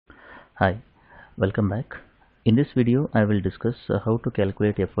Hi, welcome back. In this video, I will discuss how to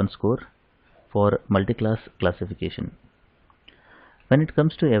calculate F1 score for multiclass classification. When it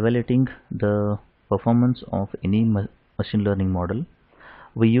comes to evaluating the performance of any machine learning model,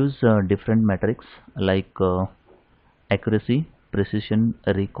 we use different metrics like accuracy, precision,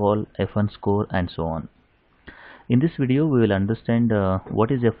 recall, F1 score, and so on. In this video, we will understand what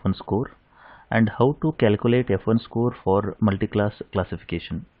is F1 score and how to calculate F1 score for multiclass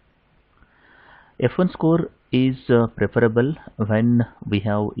classification. F1 score is preferable when we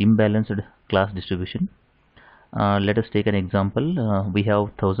have imbalanced class distribution. Let us take an example. We have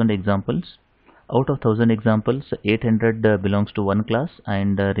 1000 examples. Out of 1000 examples, 800 belongs to one class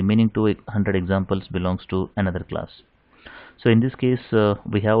and remaining 200 examples belongs to another class. So in this case,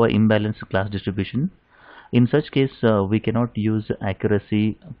 we have an imbalanced class distribution. In such case, we cannot use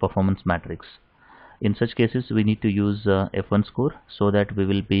accuracy performance matrix. In such cases, we need to use F1 score so that we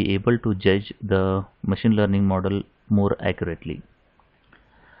will be able to judge the machine learning model more accurately.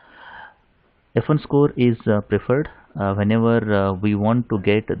 F1 score is preferred whenever we want to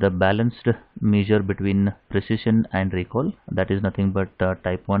get the balanced measure between precision and recall, that is nothing but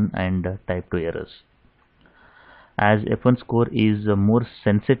type 1 and type 2 errors. As F1 score is more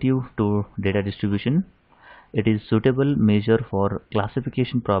sensitive to data distribution, it is suitable measure for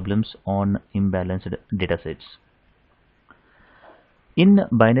classification problems on imbalanced datasets. In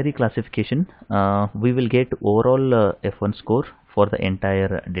binary classification, we will get overall F1 score for the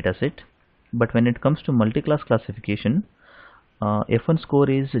entire dataset. But when it comes to multi-class classification, F1 score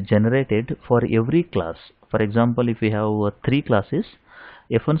is generated for every class. For example, if we have 3 classes,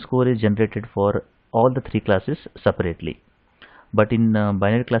 F1 score is generated for all the 3 classes separately. But in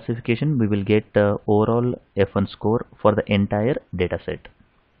binary classification, we will get overall F1 score for the entire dataset.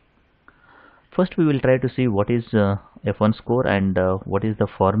 First, we will try to see what is F1 score and what is the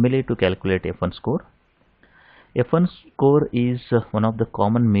formula to calculate F1 score. F1 score is one of the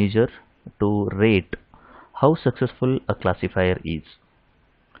common measure to rate how successful a classifier is.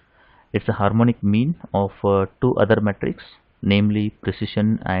 It's a harmonic mean of two other metrics, namely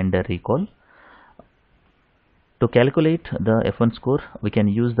precision and recall. To calculate the F1 score, we can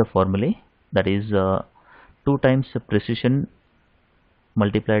use the formula, that is 2 times precision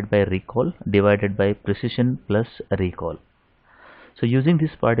multiplied by recall divided by precision plus recall. So using this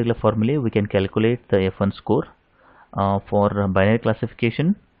particular formula, we can calculate the F1 score for binary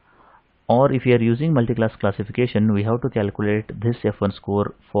classification, or if we are using multi-class classification, we have to calculate this F1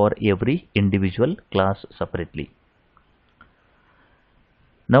 score for every individual class separately.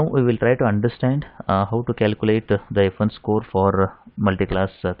 Now we will try to understand how to calculate the F1 score for multi-class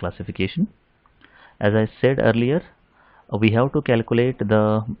classification. As I said earlier, we have to calculate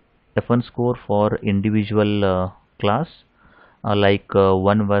the F1 score for individual class like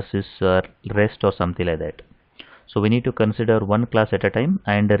one versus rest or something like that. So we need to consider one class at a time,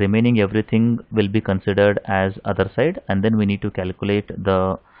 and the remaining everything will be considered as other side, and then we need to calculate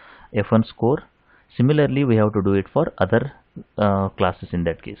the F1 score. Similarly, we have to do it for other classes in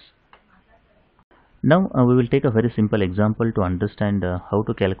that case. Now we will take a very simple example to understand how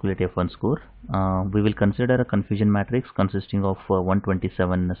to calculate F1 score. We will consider a confusion matrix consisting of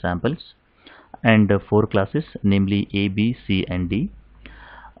 127 samples and 4 classes, namely A, B, C and D.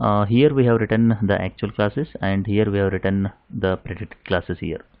 Here we have written the actual classes, and here we have written the predicted classes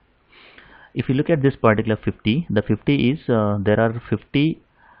here. If you look at this particular 50, the 50 is there are 50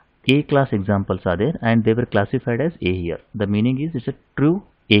 A class examples are there, and they were classified as A here. The meaning is it's a true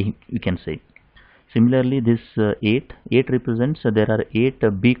A, you can say. Similarly, this 8 represents there are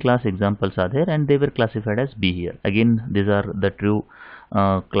 8 B class examples are there, and they were classified as B here. Again, these are the true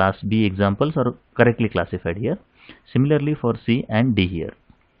class B examples are correctly classified here. Similarly for C and D here.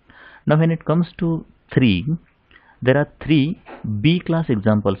 Now when it comes to 3, there are 3 B class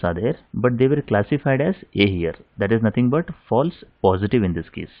examples are there, but they were classified as A here. That is nothing but false positive in this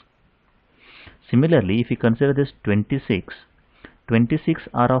case. Similarly, if you consider this 26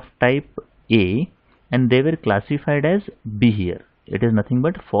 are of type A and they were classified as B here. It is nothing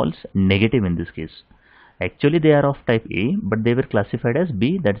but false negative in this case. Actually they are of type A, but they were classified as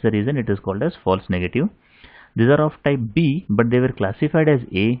B. That's the reason it is called as false negative. These are of type B, but they were classified as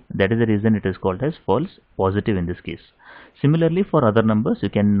A. That is the reason it is called as false positive in this case. Similarly, for other numbers, you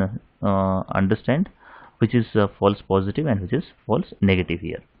can understand which is false positive and which is false negative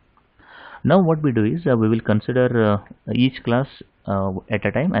here. Now what we do is we will consider each class at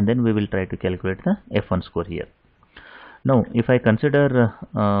a time, and then we will try to calculate the F1 score here. Now if I consider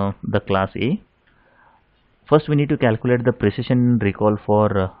the class A, first we need to calculate the precision recall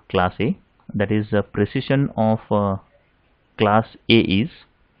for class A. That is precision of class A is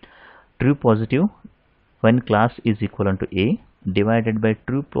true positive when class is equivalent to A divided by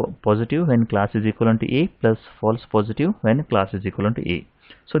true positive when class is equivalent to A plus false positive when class is equivalent to A.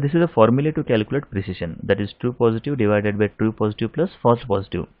 So this is a formula to calculate precision, that is true positive divided by true positive plus false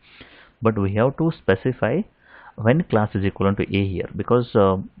positive. But we have to specify when class is equivalent to A here, because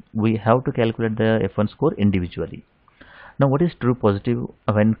we have to calculate the F1 score individually. Now what is true positive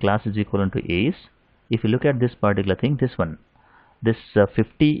when class is equivalent to A is, if you look at this particular thing, this one, this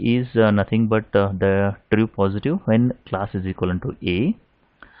 50 is nothing but the true positive when class is equivalent to A,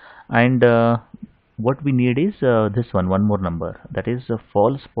 and what we need is this one more number, that is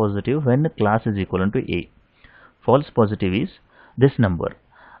false positive when class is equivalent to A. False positive is this number,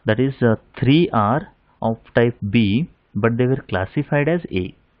 that is 3 are of type B but they were classified as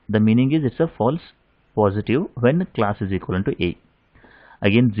A. The meaning is it's a false positive when class is equivalent to A.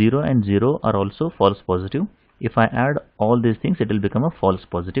 Again 0 and 0 are also false positive. If I add all these things, it will become a false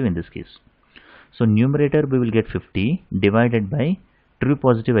positive in this case. So numerator we will get 50 divided by true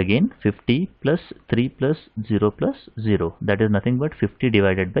positive, again 50 plus 3 plus 0 plus 0, that is nothing but 50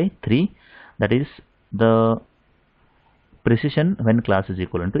 divided by 3, that is the precision when class is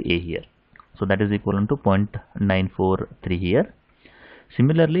equivalent to A here. So that is equivalent to 0.943 here.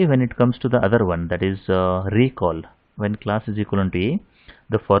 Similarly, when it comes to the other one, that is recall when class is equivalent to A,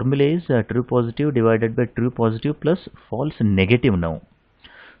 the formula is true positive divided by true positive plus false negative now.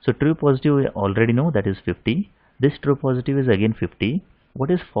 So true positive we already know, that is 50. This true positive is again 50.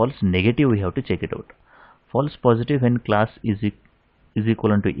 What is false negative? We have to check it out. False positive when class is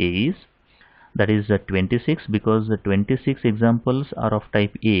equivalent to A is, that is 26, because the 26 examples are of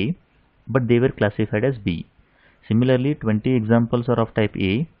type A but they were classified as B. Similarly, 20 examples are of type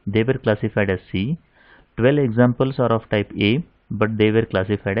A, they were classified as C. 12 examples are of type A but they were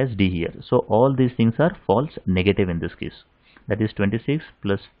classified as D here. So all these things are false negative in this case. That is 26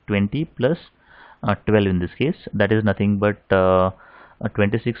 plus 20 plus 12 in this case, that is nothing but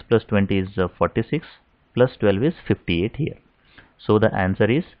 26 plus 20 is 46 plus 12 is 58 here. So the answer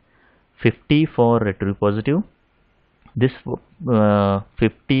is 50 for true positive, this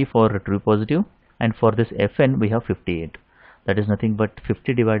 50 for true positive, and for this Fn we have 58. That is nothing but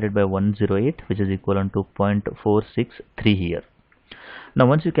 50 divided by 108, which is equivalent to 0.463 here. Now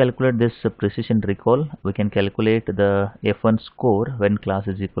once you calculate this precision recall, we can calculate the F1 score when class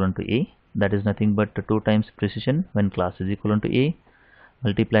is equivalent to A, that is nothing but 2 times precision when class is equivalent to A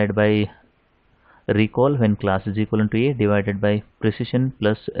multiplied by recall when class is equivalent to A divided by precision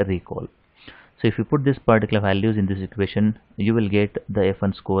plus recall. So if you put these particular values in this equation, you will get the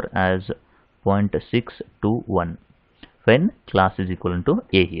F1 score as 0.621 when class is equivalent to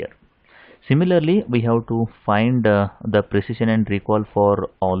A here. Similarly, we have to find the precision and recall for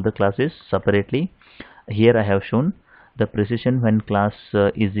all the classes separately. Here I have shown the precision when class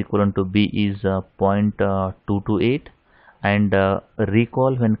is equivalent to B is 0.228, and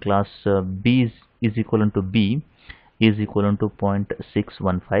recall when class B is equivalent to B is equivalent to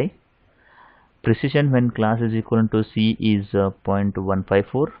 0.615. Precision when class is equivalent to C is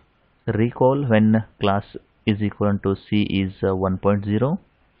 0.154. Recall when class is equivalent to C is 1.0.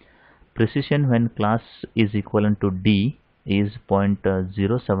 Precision when class is equivalent to D is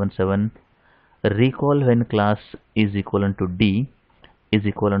 0.077. Recall when class is equivalent to D is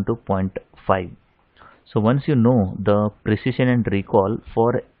equivalent to 0.5. So once you know the precision and recall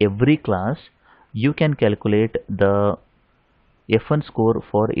for every class, you can calculate the F1 score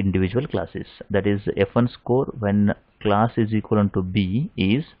for individual classes. That is, F1 score when class is equivalent to B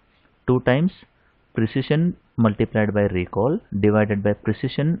is 2 times precision multiplied by recall divided by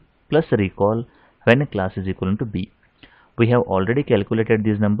precision plus recall when class is equivalent to B. We have already calculated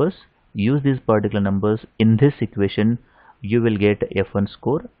these numbers. Use these particular numbers in this equation. You will get F1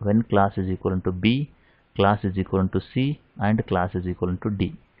 score when class is equivalent to B, class is equivalent to C, and class is equivalent to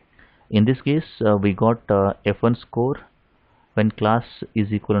D. In this case, we got F1 score when class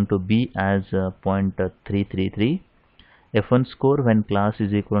is equivalent to B as 0.333, F1 score when class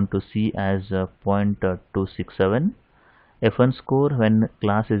is equivalent to C as 0.267, F1 score when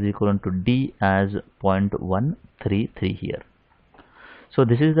class is equivalent to D as 0.133 here. So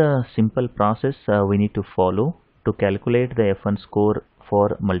this is the simple process we need to follow to calculate the F1 score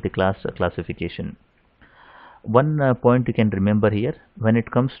for multi-class classification. One point you can remember here, when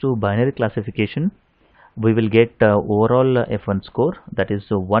it comes to binary classification, we will get overall F1 score, that is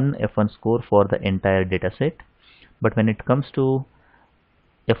one F1 score for the entire data set. But when it comes to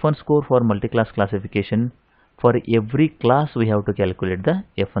F1 score for multi-class classification, for every class we have to calculate the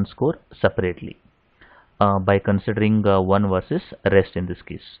F1 score separately by considering one versus rest in this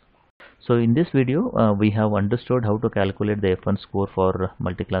case. So in this video, we have understood how to calculate the F1 score for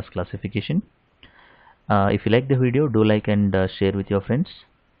multi-class classification. If you like the video, do like and share with your friends.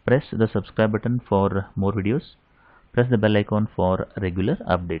 Press the subscribe button for more videos. Press the bell icon for regular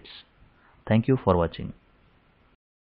updates. Thank you for watching.